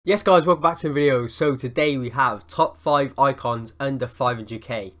Yes guys, welcome back to the video. So today we have top 5 icons under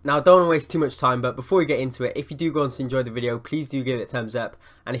 500k. Now I don't want to waste too much time, but before we get into it, if you do go on to enjoy the video, please do give it a thumbs up,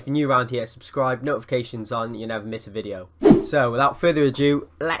 and if you're new around here, subscribe, notifications on, you never miss a video. So without further ado,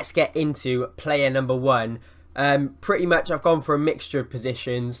 let's get into player number 1. Pretty much I've gone for a mixture of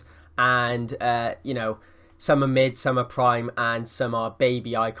positions, and you know, some are mid, some are prime, and some are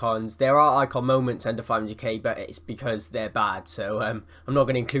baby icons. There are icon moments under 500k, but it's because they're bad. So I'm not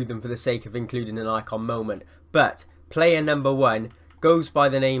going to include them for the sake of including an icon moment. But player number 1 goes by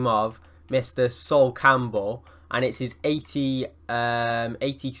the name of Mr. Sol Campbell, and it's his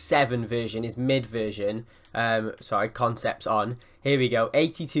 87 version, his mid version. Sorry, concepts on. Here we go.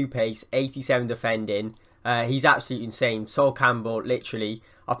 82 pace, 87 defending. He's absolutely insane. Sol Campbell, literally.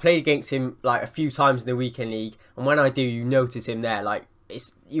 I've played against him like a few times in the weekend league, and when I do, you notice him there. Like,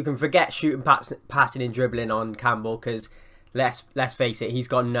 you can forget shooting, passing, and dribbling on Campbell, because let's face it, he's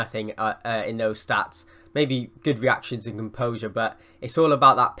got nothing in those stats. Maybe good reactions and composure, but it's all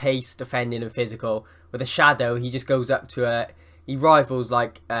about that pace, defending, and physical. With a shadow, he just goes up to he rivals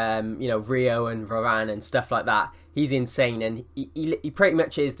like you know, Rio and Varane and stuff like that. He's insane, and he pretty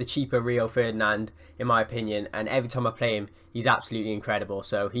much is the cheaper Rio Ferdinand in my opinion, and every time I play him he's absolutely incredible,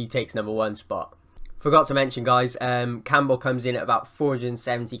 so he takes number 1 spot. Forgot to mention guys, Campbell comes in at about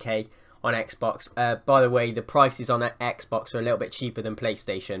 470k on Xbox. By the way, the prices on Xbox are a little bit cheaper than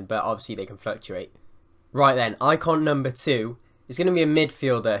PlayStation, but obviously they can fluctuate. Right then, icon number 2 is going to be a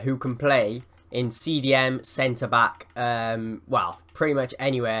midfielder who can play in CDM, centre back, well, pretty much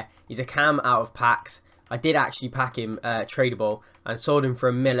anywhere. He's a cam out of packs. I did actually pack him tradable and sold him for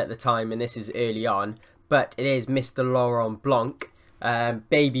 £1 mil at the time, and this is early on. But it is Mr. Laurent Blanc,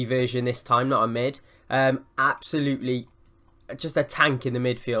 baby version this time, not a mid. Absolutely just a tank in the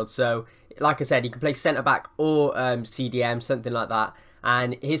midfield. So, like I said, he can play centre back or CDM, something like that.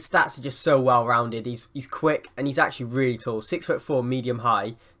 And his stats are just so well rounded. He's quick, and he's actually really tall. 6'4", medium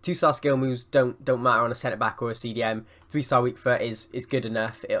high. 2-star skill moves don't matter on a centre back or a CDM. 3-star weak foot is good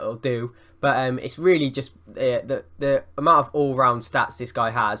enough. It'll do. But it's really just the amount of all round stats this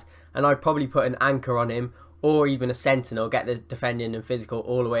guy has. And I'd probably put an anchor on him, or even a sentinel, get the defending and physical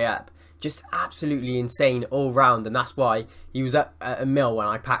all the way up. Just absolutely insane all round, and that's why he was up at £1 mil when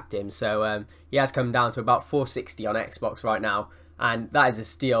I packed him. So he has come down to about 460 on Xbox right now. And that is a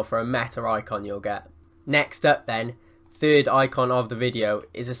steal for a meta icon you'll get. Next up then, third icon of the video,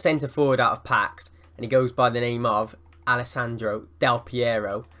 is a centre forward out of packs, and he goes by the name of Alessandro Del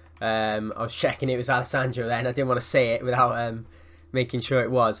Piero. I was checking it was Alessandro then, I didn't want to say it without making sure it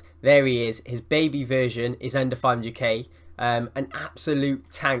was. There he is. His baby version is under 500k. An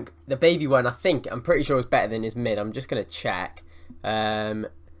absolute tank. The baby one, I'm pretty sure is better than his mid. I'm just going to check. Yeah,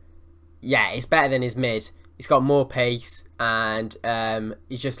 it's better than his mid. He's got more pace, and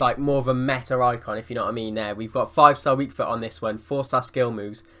he's just like more of a meta icon, if you know what I mean there. We've got 5-star weak foot on this one, 4-star skill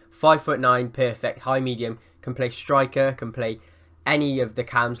moves, 5'9", perfect, high medium, can play striker, can play any of the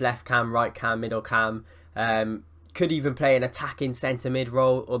cams, left cam, right cam, middle cam. Could even play an attacking centre mid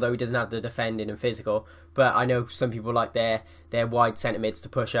role, although he doesn't have the defending and physical. But I know some people like their wide centre mids to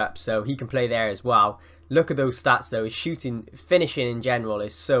push up, so he can play there as well. Look at those stats though. His shooting, finishing in general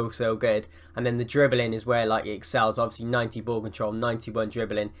is so good, and then the dribbling is where like he excels. Obviously 90 ball control, 91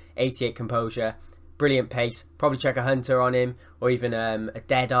 dribbling, 88 composure, brilliant pace. Probably check a hunter on him, or even a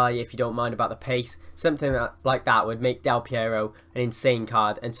dead eye if you don't mind about the pace. Something like that would make Del Piero an insane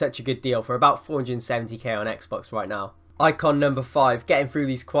card, and such a good deal for about 470k on Xbox right now. Icon number 5, getting through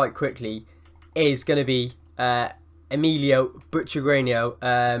these quite quickly, is going to be Emilio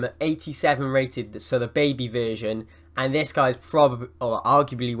Butragueño, 87 rated, so the baby version. And this guy's probably, or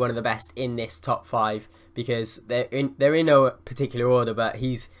arguably, one of the best in this top 5, because they're in no particular order, but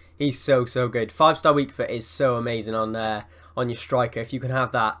he's so good. 5-star weak foot is so amazing on your striker. If you can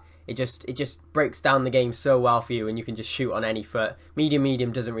have that, it just breaks down the game so well for you, and you can just shoot on any foot.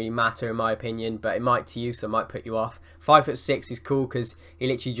 Medium doesn't really matter in my opinion, but it might to you, so it might put you off. 5'6" is cool because he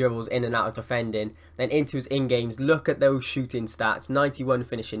literally dribbles in and out of defending. Then into his in-games, look at those shooting stats: 91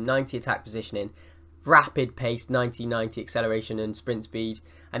 finishing, 90 attack positioning, rapid pace, 90 acceleration and sprint speed,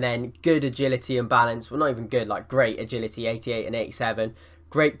 and then good agility and balance. Well, not even good, like great agility, 88 and 87.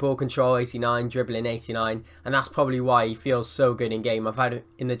 Great ball control, 89, dribbling 89, and that's probably why he feels so good in game. I've had him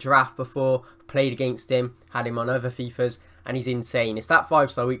in the draft before, played against him, had him on other FIFAs, and he's insane. It's that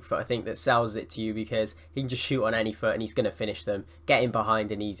 5-star weak foot, I think, that sells it to you, because he can just shoot on any foot and he's going to finish them. Get in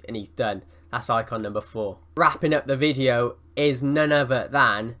behind and he's done. That's icon number 4. Wrapping up the video is none other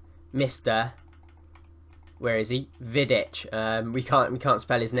than Mr. Where is he? Vidic. We can't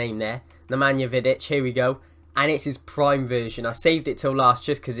spell his name there. Nemanja Vidic. Here we go. and it's his prime version. I saved it till last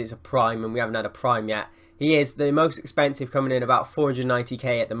just because it's a prime and we haven't had a prime yet. He is the most expensive, coming in about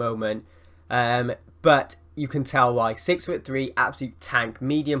 490k at the moment, but you can tell why. 6'3", absolute tank,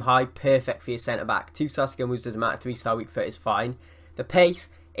 medium high, perfect for your centre back. 2-star skill moves doesn't matter, 3-star weak foot is fine. The pace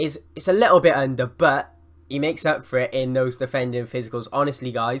it's a little bit under, but he makes up for it in those defending physicals.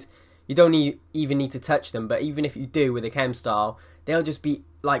 Honestly, guys, you don't even need to touch them, but even if you do with a chem style, they'll just be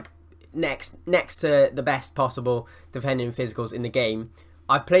like next to the best possible defending physicals in the game.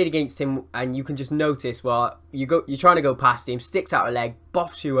 I've played against him, and you can just notice, well, you're trying to go past him, sticks out a leg,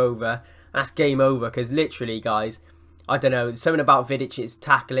 boffs you over, and that's game over. Because literally, guys, I don't know, something about Vidic's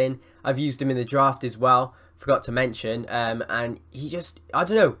tackling. I've used him in the draft as well, forgot to mention, and he just, I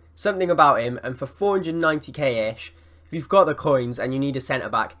don't know, something about him. And for 490k-ish, if you've got the coins and you need a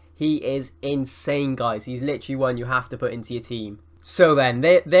centre-back, he is insane, guys. He's literally one you have to put into your team. So then,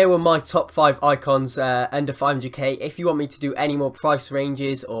 there were my top 5 icons under 500k. If you want me to do any more price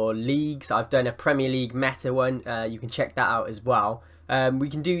ranges or leagues, I've done a Premier League meta one. You can check that out as well. We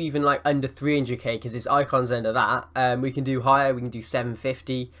can do even like under 300k because there's icons under that. We can do higher. We can do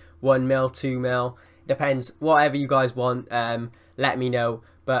 750, 1 mil, 2 mil. Depends, whatever you guys want. Let me know.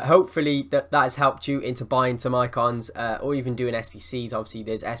 But hopefully that has helped you into buying some icons, or even doing SBCs. Obviously,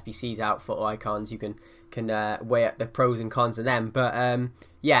 there's SBCs out for icons. You can weigh up the pros and cons of them. But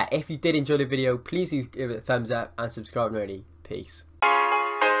yeah, if you did enjoy the video, please give it a thumbs up and subscribe already. Peace.